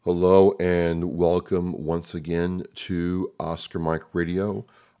Hello and welcome once again to Oscar Mike Radio.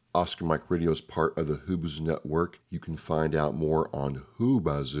 Oscar Mike Radio is part of the Hoobazoo Network. You can find out more on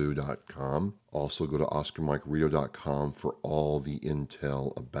hoobazoo.com. Also go to oscarmikeradio.com for all the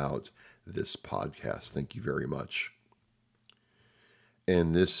intel about this podcast. Thank you very much.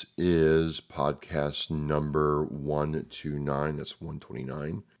 And this is podcast number 129. That's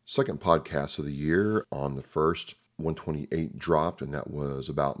 129. Second podcast of the year. On the first, 128 dropped, and that was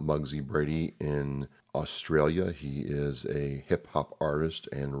about Muggsy Brady in Australia. He is a hip-hop artist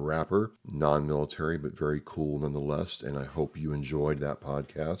and rapper, non-military, but very cool nonetheless, and I hope you enjoyed that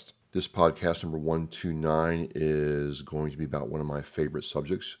podcast. This podcast number 129 is going to be about one of my favorite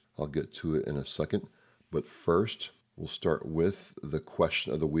subjects. I'll get to it in a second, but first, we'll start with the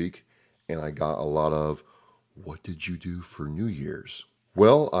question of the week, and I got a lot of, what did you do for New Year's?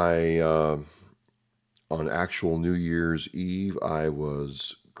 Well, on actual New Year's Eve, I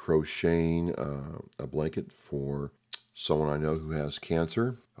was crocheting a blanket for someone I know who has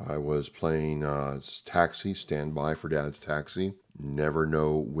cancer. I was playing taxi, standby for Dad's taxi. Never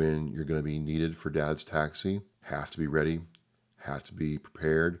know when you're going to be needed for Dad's taxi. Have to be ready, have to be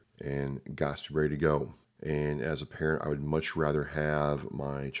prepared, and got to be ready to go. And as a parent, I would much rather have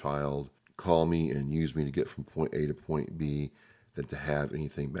my child call me and use me to get from point A to point B than to have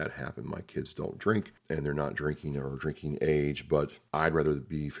anything bad happen. My kids don't drink, and they're not drinking or drinking age, but I'd rather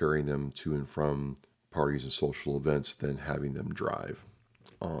be ferrying them to and from parties and social events than having them drive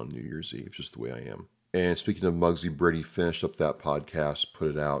on New Year's Eve, just the way I am. And speaking of Muggsy Brady, finished up that podcast,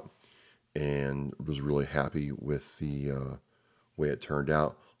 put it out, and was really happy with the way it turned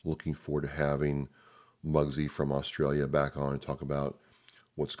out. Looking forward to having Muggsy from Australia back on and talk about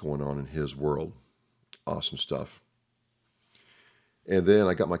what's going on in his world. Awesome stuff. And then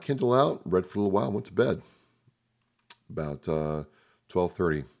I got my Kindle out, read for a little while, went to bed. About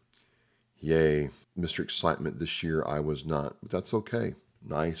 12:30. Yay. Mr. Excitement this year I was not, but that's okay.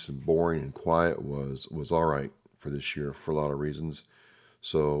 Nice and boring and quiet was all right for this year for a lot of reasons.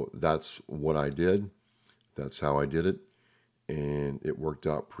 So that's what I did. That's how I did it. And it worked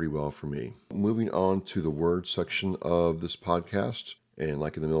out pretty well for me. Moving on to the word section of this podcast. And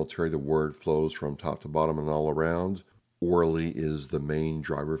like in the military, the word flows from top to bottom and all around. Orally is the main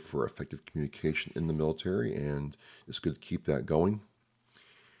driver for effective communication in the military, and it's good to keep that going.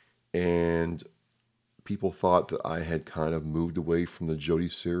 And people thought that I had kind of moved away from the Jody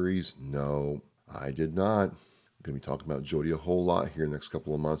series. No, I did not. I'm going to be talking about Jody a whole lot here in the next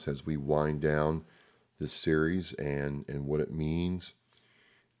couple of months as we wind down this series and what it means.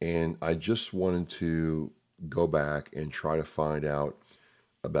 And I just wanted to go back and try to find out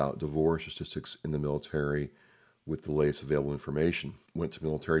about divorce statistics in the military with the latest available information. Went to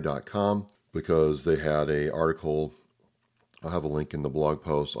military.com because they had an article. I'll have a link in the blog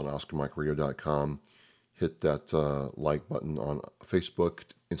post on oscarmikeradio.com. Hit that like button on Facebook,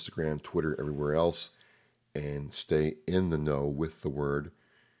 Instagram, Twitter, everywhere else, and stay in the know with the word,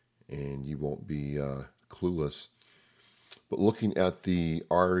 and you won't be clueless. But looking at the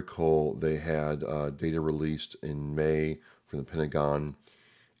article, they had data released in May from the Pentagon,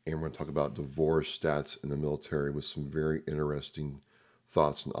 and we're going to talk about divorce stats in the military with some very interesting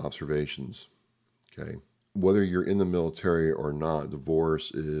thoughts and observations. Okay, whether you're in the military or not, divorce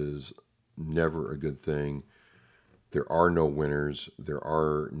is never a good thing. There are no winners. There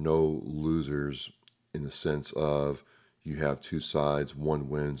are no losers in the sense of you have two sides, one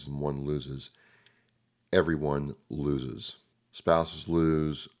wins and one loses. Everyone loses. Spouses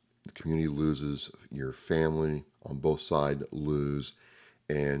lose, the community loses, your family on both sides lose,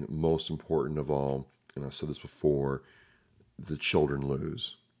 and most important of all, and I've said this before, the children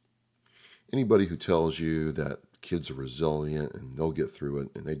lose. Anybody who tells you that kids are resilient and they'll get through it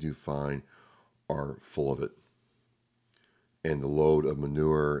and they do fine are full of it. And the load of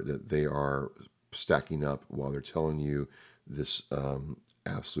manure that they are stacking up while they're telling you this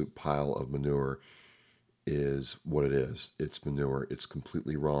absolute pile of manure is what it is. It's manure. It's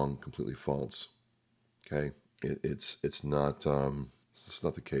completely wrong, completely false. Okay, it's not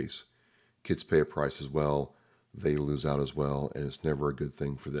the case. Kids pay a price as well. They lose out as well, and it's never a good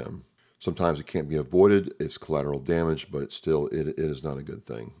thing for them. Sometimes it can't be avoided. It's collateral damage, but still, it is not a good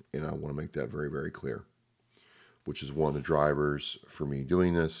thing. And I want to make that very, very clear, which is one of the drivers for me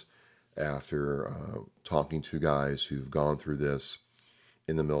doing this after talking to guys who've gone through this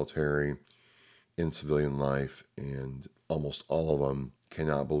in the military, in civilian life, and almost all of them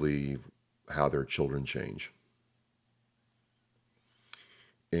cannot believe how their children change.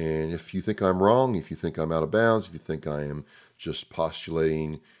 And if you think I'm wrong, if you think I'm out of bounds, if you think I am just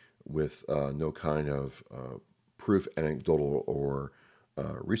postulating with no kind of proof, anecdotal, or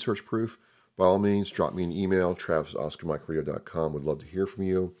research proof, by all means, drop me an email, travis@oscarmikeradio.com. Would love to hear from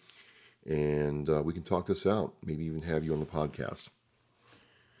you, and we can talk this out, maybe even have you on the podcast.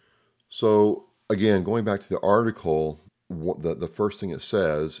 So, again, going back to the article, the first thing it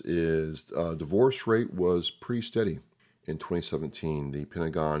says is divorce rate was pretty steady in 2017. The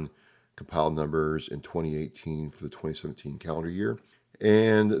Pentagon compiled numbers in 2018 for the 2017 calendar year,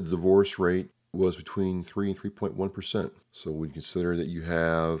 and the divorce rate was between 3 and 3.1%. So when you consider that you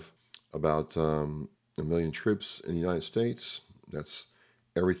have about a million troops in the United States, that's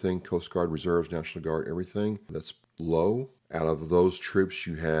everything, Coast Guard, Reserves, National Guard, everything, that's low. Out of those troops,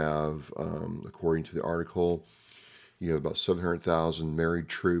 you have, according to the article, you have about 700,000 married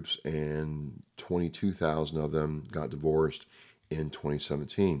troops, and 22,000 of them got divorced in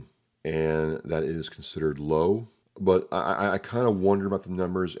 2017. And that is considered low. But I kind of wondered about the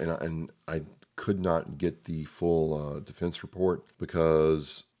numbers, and I could not get the full defense report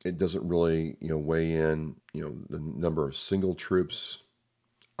because it doesn't really, weigh in, the number of single troops.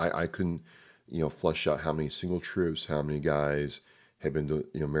 I couldn't, flesh out how many single troops, how many guys had been,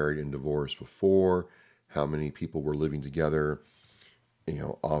 married and divorced before, how many people were living together,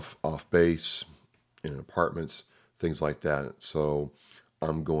 off base, in apartments, things like that. So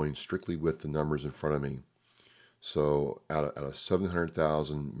I'm going strictly with the numbers in front of me. So out of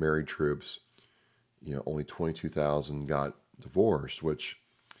 700,000 married troops, only 22,000 got divorced, which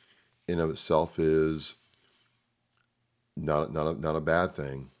in of itself is not a bad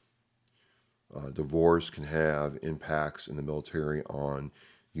thing. Divorce can have impacts in the military on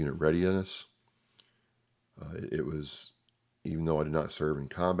unit readiness. It was, even though I did not serve in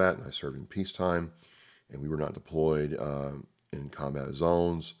combat, and I served in peacetime, and we were not deployed in combat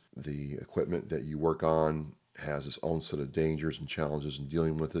zones, the equipment that you work on has its own set of dangers and challenges in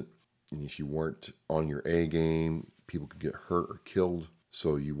dealing with it. And if you weren't on your A game, people could get hurt or killed.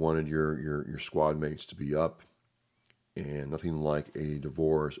 So you wanted your squad mates to be up. And nothing like a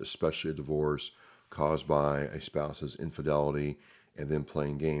divorce, especially a divorce caused by a spouse's infidelity and then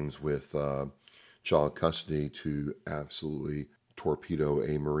playing games with child custody to absolutely torpedo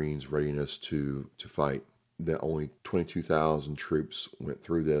a Marine's readiness to fight. That only 22,000 troops went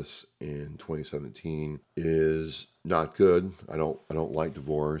through this in 2017 is not good. I don't like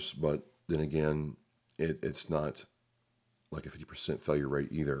divorce, but then again, it's not like a 50% failure rate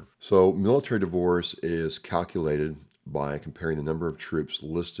either. So military divorce is calculated by comparing the number of troops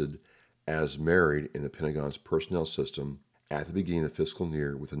listed as married in the Pentagon's personnel system at the beginning of the fiscal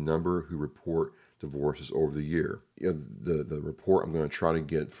year with the number who report divorces over the year. The report I'm going to try to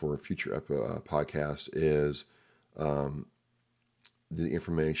get for a future podcast is the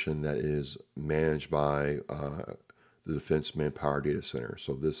information that is managed by the Defense Manpower Data Center.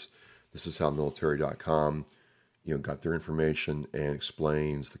 So this is how military.com got their information and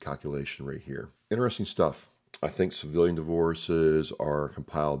explains the calculation right here. Interesting stuff. I think civilian divorces are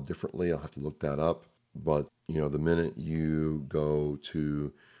compiled differently. I'll have to look that up. But, the minute you go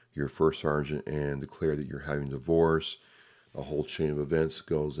to your first sergeant and declare that you're having a divorce, a whole chain of events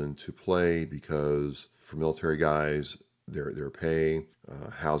goes into play because for military guys, their pay,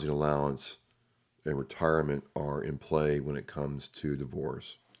 housing allowance, and retirement are in play when it comes to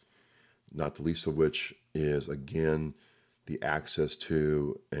divorce. Not the least of which is, again, the access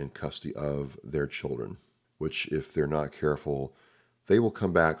to and custody of their children, which if they're not careful, they will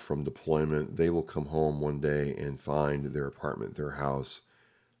come back from deployment. They will come home one day and find their apartment, their house,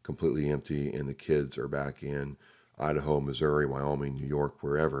 completely empty, and the kids are back in Idaho, Missouri, Wyoming, New York,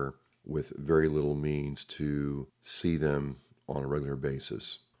 wherever, with very little means to see them on a regular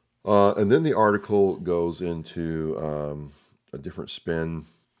basis. And then the article goes into a different spin,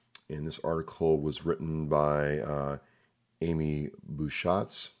 and this article was written by Amy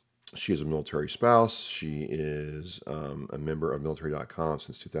Buchatz. She is a military spouse. She is a member of military.com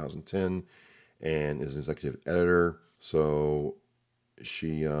since 2010 and is an executive editor. So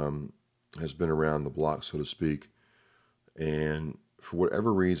she has been around the block, so to speak. And for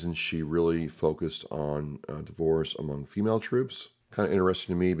whatever reason, she really focused on divorce among female troops. Kind of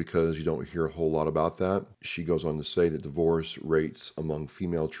interesting to me because you don't hear a whole lot about that. She goes on to say that divorce rates among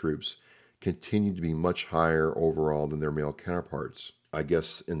female troops continue to be much higher overall than their male counterparts. I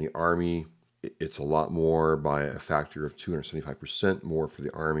guess in the Army, it's a lot more by a factor of 275% more for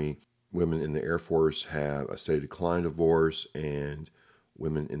the Army. Women in the Air Force have a steady decline in divorce, and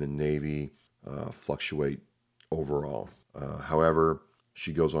women in the Navy fluctuate overall. However,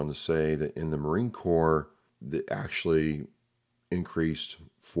 she goes on to say that in the Marine Corps, that actually increased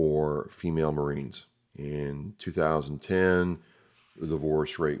for female Marines. In 2010, the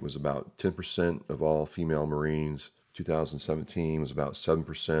divorce rate was about 10% of all female Marines. 2017 was about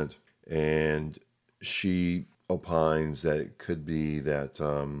 7%. And she opines that it could be that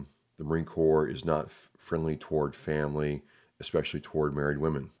the Marine Corps is not friendly toward family, especially toward married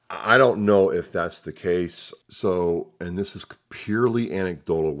women. I don't know if that's the case. So, and this is purely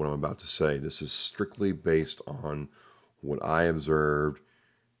anecdotal, what I'm about to say. This is strictly based on what I observed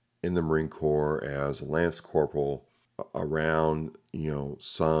in the Marine Corps as a lance corporal around,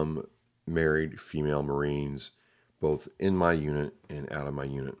 some married female Marines, both in my unit and out of my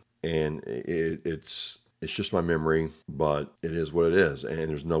unit. And it's just my memory, but it is what it is. And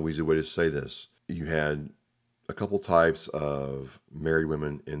there's no easy way to say this. You had a couple types of married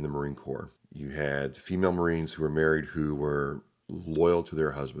women in the Marine Corps. You had female Marines who were married who were loyal to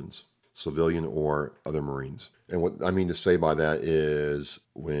their husbands, civilian or other Marines. And what I mean to say by that is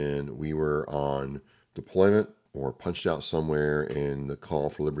when we were on deployment or punched out somewhere and the call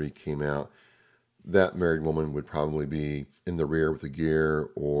for liberty came out, that married woman would probably be in the rear with the gear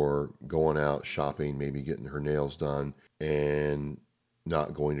or going out shopping, maybe getting her nails done, and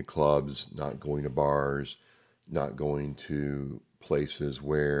not going to clubs, not going to bars, not going to places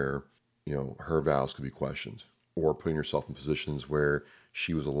where, her vows could be questioned, or putting herself in positions where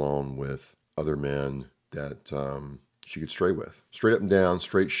she was alone with other men that she could stray with. Straight up and down,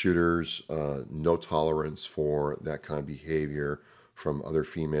 straight shooters, no tolerance for that kind of behavior from other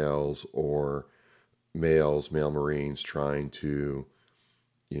females or male Marines trying to,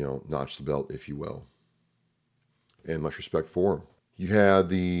 notch the belt, if you will. And much respect for them. You had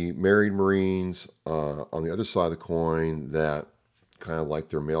the married Marines on the other side of the coin that kind of like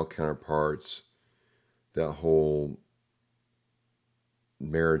their male counterparts, that whole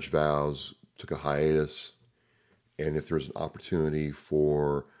marriage vows took a hiatus. And if there was an opportunity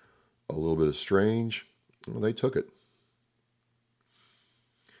for a little bit of strange, well, they took it.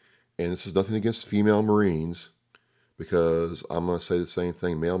 And this is nothing against female Marines, because I'm going to say the same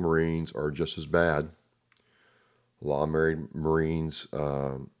thing. Male Marines are just as bad. A lot of married Marines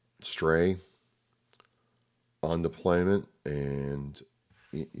stray on deployment, and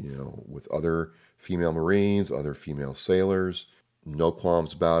with other female Marines, other female sailors, no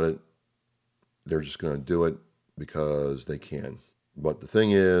qualms about it. They're just going to do it because they can. But the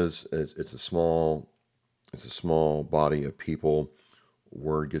thing is, it's a small body of people.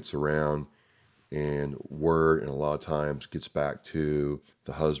 Word gets around, and word, and a lot of times, gets back to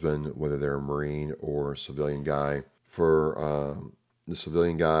the husband, whether they're a Marine or a civilian guy. For the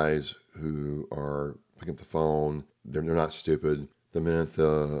civilian guys who are picking up the phone, they're not stupid. The minute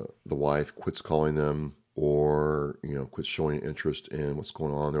the wife quits calling them, or quits showing interest in what's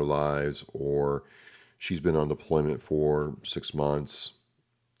going on in their lives, or she's been on deployment for 6 months.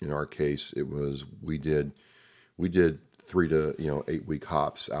 In our case, it was we did 3 to 8 week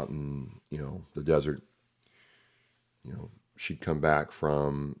hops out in the desert. She'd come back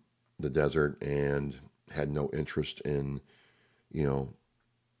from the desert and had no interest in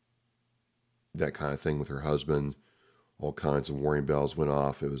that kind of thing with her husband. All kinds of warning bells went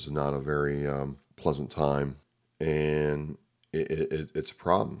off. It was not a very pleasant time, and it's a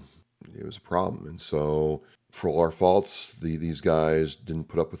problem. It was a problem, and so for all our faults, these guys didn't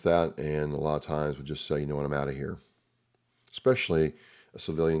put up with that, and a lot of times would just say, "You know what, I'm out of here." Especially a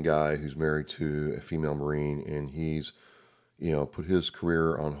civilian guy who's married to a female Marine, and he's put his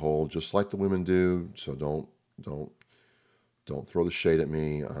career on hold just like the women do. So don't throw the shade at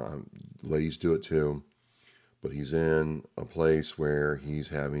me. Ladies do it too. But he's in a place where he's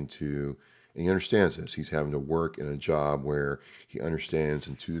having to, and he understands this, he's having to work in a job where he understands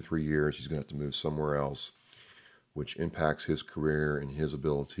in 2 to 3 years he's going to have to move somewhere else, which impacts his career and his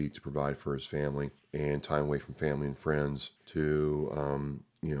ability to provide for his family, and time away from family and friends to,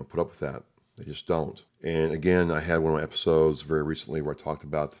 put up with that. They just don't. And again, I had one of my episodes very recently where I talked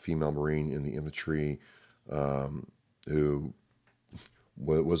about the female Marine in the infantry who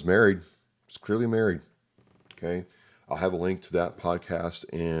was married, was clearly married. Okay. I'll have a link to that podcast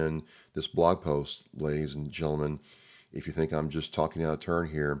and this blog post, ladies and gentlemen. If you think I'm just talking out of turn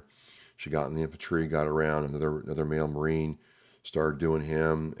here, she got in the infantry, got around another male Marine, started doing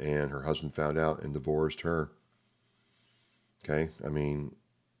him, and her husband found out and divorced her. Okay. I mean,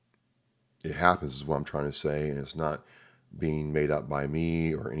 it happens is what I'm trying to say, and it's not being made up by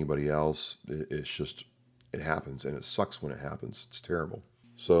me or anybody else. It's just, it happens, and it sucks when it happens. It's terrible.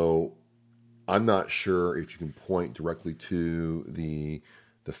 So I'm not sure if you can point directly to the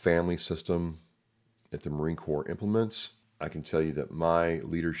family system that the Marine Corps implements. I can tell you that my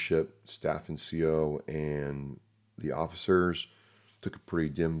leadership, staff NCO, and the officers took a pretty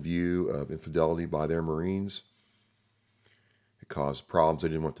dim view of infidelity by their Marines. It caused problems they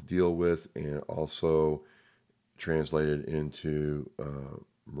didn't want to deal with, and also translated into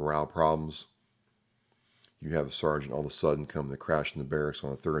morale problems. You have a sergeant all of a sudden come to crash in the barracks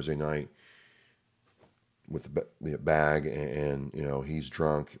on a Thursday night with the bag, and he's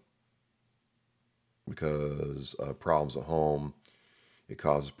drunk because of problems at home. It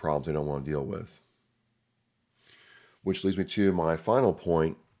causes problems they don't want to deal with. Which leads me to my final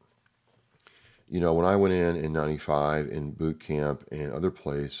point. When I went in 95 in boot camp and other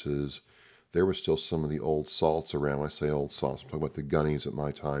places, there was still some of the old salts around. When I say old salts, I'm talking about the gunnies at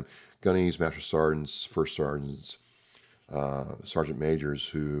my time. Gunnies, master sergeants, first sergeants, sergeant majors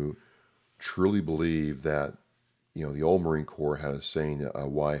who truly believed that, the old Marine Corps had a saying that a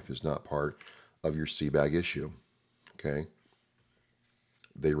wife is not part of your sea bag issue. Okay?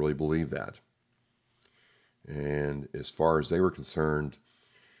 They really believed that. And as far as they were concerned,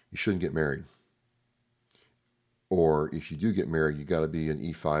 you shouldn't get married. Or if you do get married, you got to be an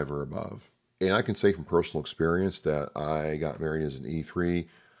E5 or above. And I can say from personal experience that I got married as an E3.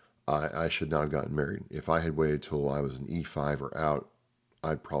 I should not have gotten married. If I had waited till I was an E5 or out,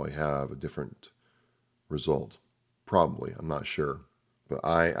 I'd probably have a different result. Probably, I'm not sure. But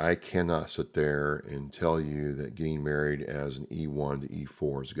I cannot sit there and tell you that getting married as an E1 to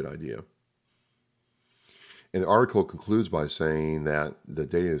E4 is a good idea. And the article concludes by saying that the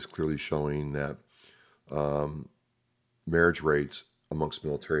data is clearly showing that marriage rates amongst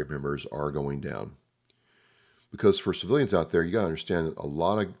military members are going down. Because for civilians out there, you got to understand that a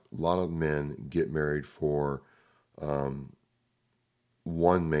lot of men get married for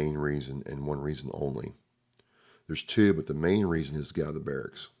one main reason and one reason only. There's two, but the main reason is to get out of the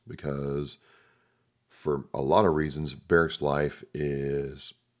barracks. Because for a lot of reasons, barracks life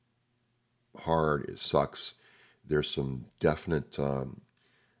is hard. It sucks. There's some definite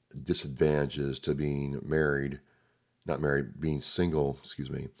disadvantages to being being single,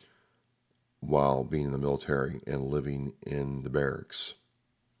 while being in the military and living in the barracks.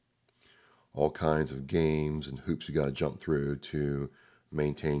 All kinds of games and hoops you got to jump through to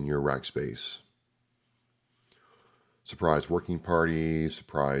maintain your rack space. Surprise working parties,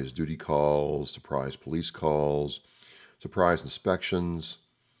 surprise duty calls, surprise police calls, surprise inspections,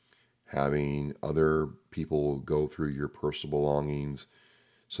 having other people go through your personal belongings,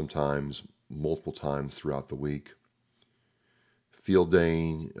 sometimes multiple times throughout the week. Field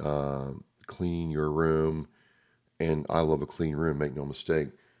daying, cleaning your room, and I love a clean room, make no mistake,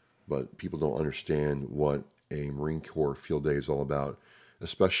 but people don't understand what a Marine Corps field day is all about,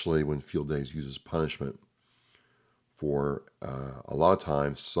 especially when field days uses punishment for a lot of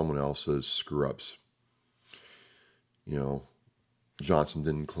times someone else's screw-ups. Johnson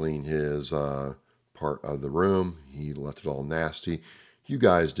didn't clean his part of the room. He left it all nasty. You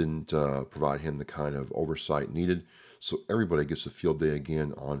guys didn't provide him the kind of oversight needed. So everybody gets a field day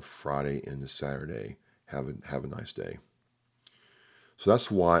again on Friday and Saturday. Have a nice day. So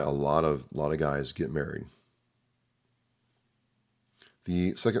that's why a lot of guys get married.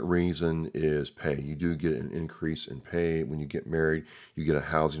 The second reason is pay. You do get an increase in pay when you get married. You get a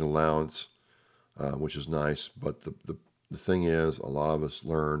housing allowance, which is nice. But the thing is, a lot of us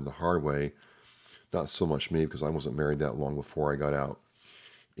learn the hard way, not so much me because I wasn't married that long before I got out,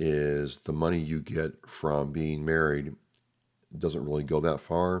 is the money you get from being married doesn't really go that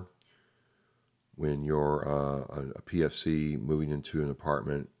far. When you're a PFC moving into an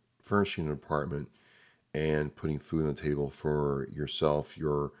apartment, furnishing an apartment, and putting food on the table for yourself,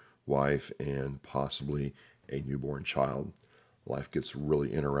 your wife, and possibly a newborn child. Life gets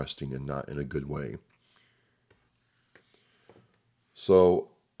really interesting and not in a good way. So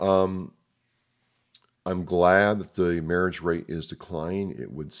I'm glad that the marriage rate is declining.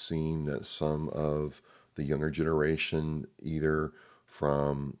 It would seem that some of the younger generation, either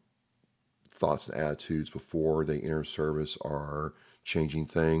from thoughts and attitudes before they enter service, are changing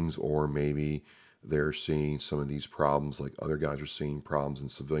things, or maybe they're seeing some of these problems like other guys are seeing problems in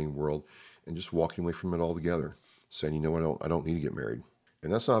the civilian world and just walking away from it altogether, saying, I don't need to get married.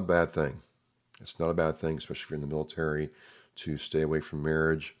 And that's not a bad thing. It's not a bad thing, especially if you're in the military, to stay away from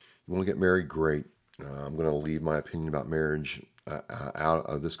marriage. You want to get married? Great. I'm going to leave my opinion about marriage out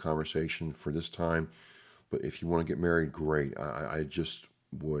of this conversation for this time. But if you want to get married, great. I just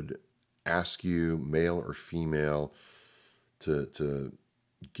would ask you, male or female, to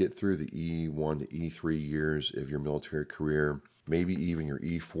get through the E1 to E3 years of your military career, maybe even your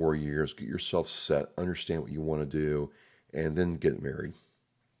E4 years. Get yourself set, understand what you want to do, and then get married.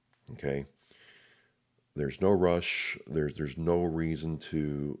 Okay? There's no rush. There's no reason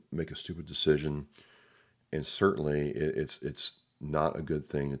to make a stupid decision. And certainly it's not a good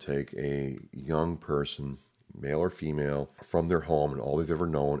thing to take a young person, male or female, from their home and all they've ever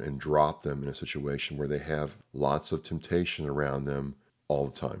known and drop them in a situation where they have lots of temptation around them all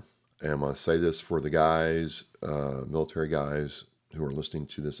the time. And I'm going to say this for the guys, military guys who are listening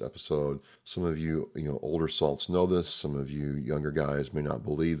to this episode. Some of you, older salts know this. Some of you younger guys may not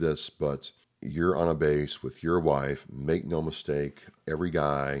believe this, but you're on a base with your wife. Make no mistake, every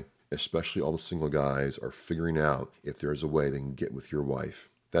guy, especially all the single guys, are figuring out if there's a way they can get with your wife.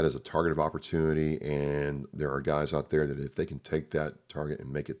 That is a target of opportunity, and there are guys out there that if they can take that target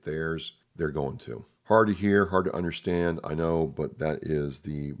and make it theirs, they're going to. Hard to hear, hard to understand, I know, but that is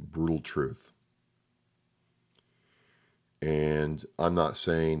the brutal truth. And I'm not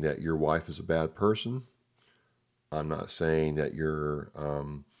saying that your wife is a bad person. I'm not saying that your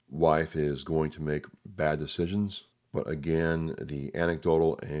wife is going to make bad decisions. But again, the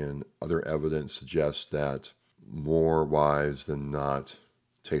anecdotal and other evidence suggests that more wives than not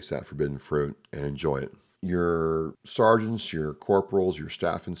taste that forbidden fruit and enjoy it. Your sergeants, your corporals, your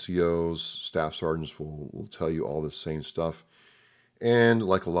staff NCOs, staff sergeants will tell you all the same stuff. And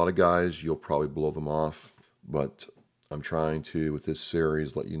like a lot of guys, you'll probably blow them off. But I'm trying to, with this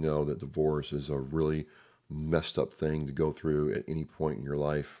series, let you know that divorce is a really messed up thing to go through at any point in your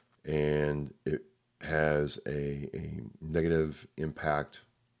life. And it has a negative impact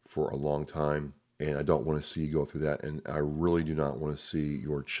for a long time. And I don't want to see you go through that. And I really do not want to see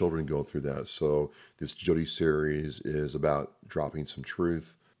your children go through that. So this Jody series is about dropping some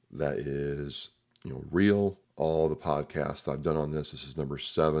truth that is, real. All the podcasts I've done on this is number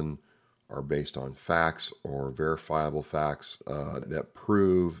 7, are based on facts or verifiable facts that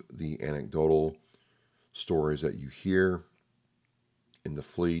prove the anecdotal stories that you hear in the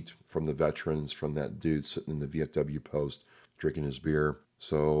fleet, from the veterans, from that dude sitting in the VFW post drinking his beer.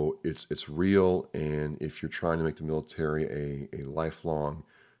 So it's real, and if you're trying to make the military a lifelong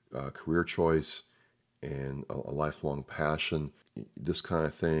career choice and a lifelong passion, this kind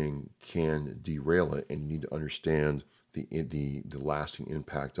of thing can derail it, and you need to understand the lasting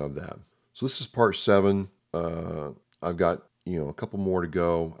impact of that. So this is part 7. I've got a couple more to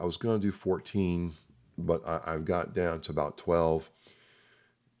go. I was going to do 14, but I've got down to about 12.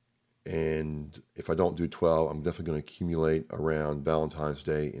 And if I don't do 12, I'm definitely going to accumulate around Valentine's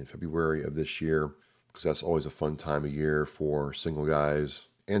Day in February of this year, because that's always a fun time of year for single guys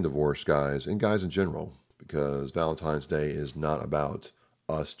and divorced guys and guys in general, because Valentine's Day is not about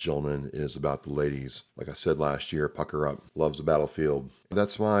us gentlemen, it is about the ladies. Like I said last year, pucker up, loves the battlefield.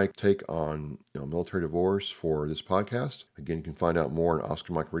 That's my take on military divorce for this podcast. Again, you can find out more on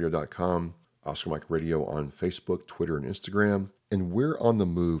OscarMikeRadio.com, Oscar Mike Radio on Facebook, Twitter, and Instagram. And we're on the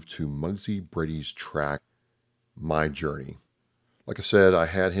move to Muggsy Brady's track, My Journey. Like I said, I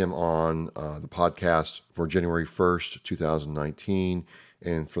had him on the podcast for January 1st, 2019.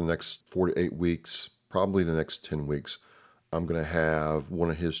 And for the next 4 to 8 weeks, probably the next 10 weeks, I'm going to have one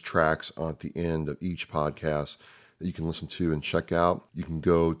of his tracks at the end of each podcast that you can listen to and check out. You can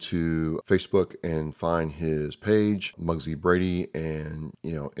go to Facebook and find his page, Muggsy Brady, and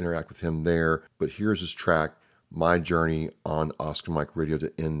interact with him there. But here's his track, My Journey, on Oscar Mike Radio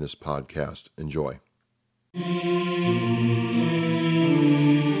to end this podcast. Enjoy.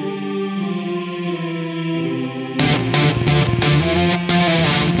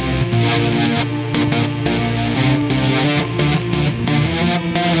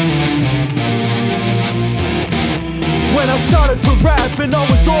 When I started to rap and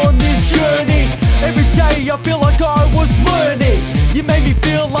I was on this journey, every day I feel like I was learning. You made me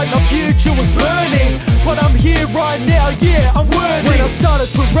feel like my future was burning, but I'm here right now, yeah, I'm worthy. When I started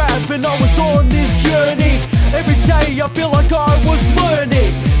to rap and I was on this journey, every day I feel like I was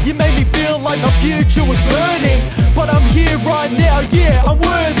learning. You made me feel like my future was burning, but I'm here right now, yeah, I'm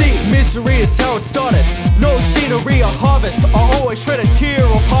worthy. Misery is how it started, no scenery or harvest. I always shed a tear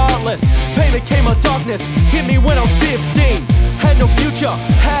of heartless. Pain became a darkness, hit me when I was 15. Had no future,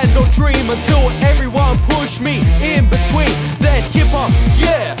 had no dream, until everyone pushed me in between. Then hip-hop,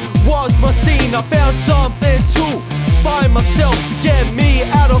 yeah, was my scene. I found something to find myself, to get me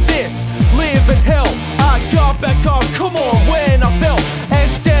out of this live in hell. I got back up, come on, when I fell,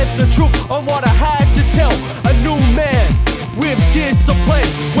 and said the truth on what I had to tell. A new man with discipline,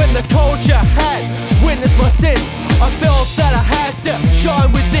 when the culture had witnessed my sin. I felt that I had to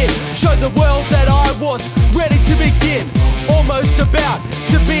shine within, show the world that I was ready to begin. Almost about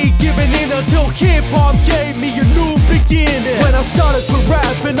to be given in, until hip-hop gave me a new beginning. When I started to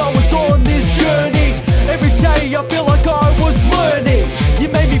rap and I was on this journey, every day I feel like I was learning. You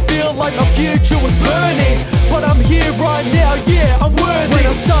made me feel like my future was burning, but I'm here right now, yeah, I'm worthy. When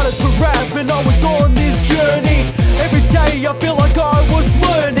I started to rap and I was on this journey, every day I feel like I was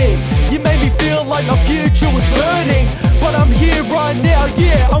learning. You made me feel like my future was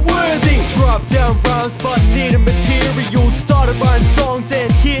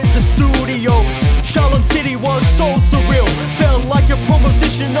Shalom City was so surreal. Felt like a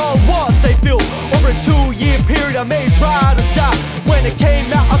proposition on what they feel. Over a 2-year period I made ride or die. When it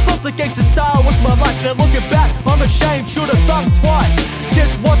came out I thought the gangster style was my life. Now looking back I'm ashamed, should've thunk twice.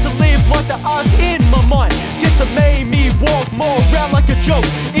 Just want to live like the odds in my mind. Guess it made me walk more around like a joke.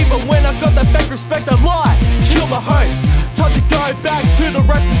 Even when I got that fake respect I lied, kill my hopes. Time to go back to the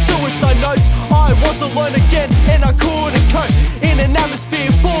raps and suicide notes. I was alone again and I couldn't cope in an atmosphere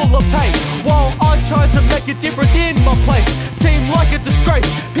full of pain, while I was trying to make a difference in my place. Seemed like a disgrace,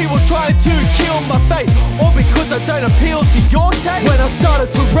 people trying to kill my faith, all because I don't appeal to your taste. When I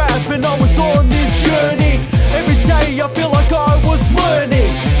started to rap and I was on this journey, every day I feel like I was learning.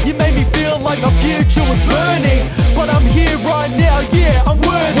 You made me feel like my future was burning, but I'm here right now, yeah, I'm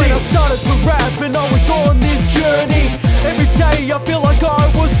worthy. When I started to rap and I was on this journey, every day I feel like I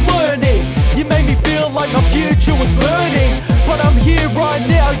was learning. You made me feel like my future was burning, but I'm here right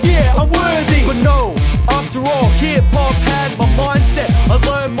now, yeah, I'm worthy. But no, after all, hip-hop had my mindset. I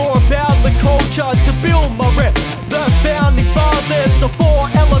learned more about the culture to build my rep. The founding fathers, the 4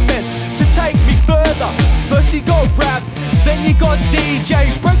 elements to take me further. First you got rap, then you got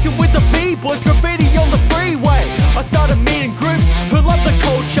DJ, breaking with the B-boys, graffiti on the freeway. I started meeting groups who love the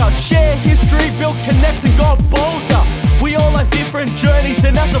culture, share history, build connects and got bolder. We all have different journeys,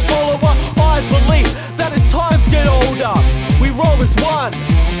 and as a follower I believe that as times get older we roll as one,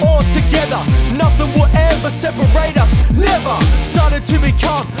 all together. Nothing will ever separate us, never. Started to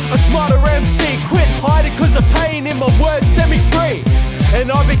become a smarter MC, quit hiding cause the pain in my words set me free.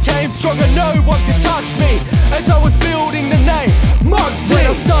 And I became stronger, no one could touch me, as I was building the name Muggsy. When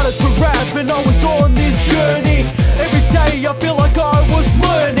I started to rap and I was on this journey, every day I feel like I was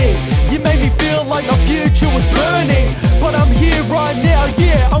learning. You made me feel like my future was burning, but I'm here right now,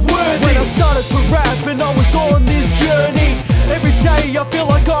 yeah, I'm worthy. When I started to rap and I was on this journey, every day I feel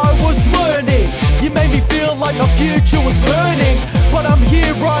like I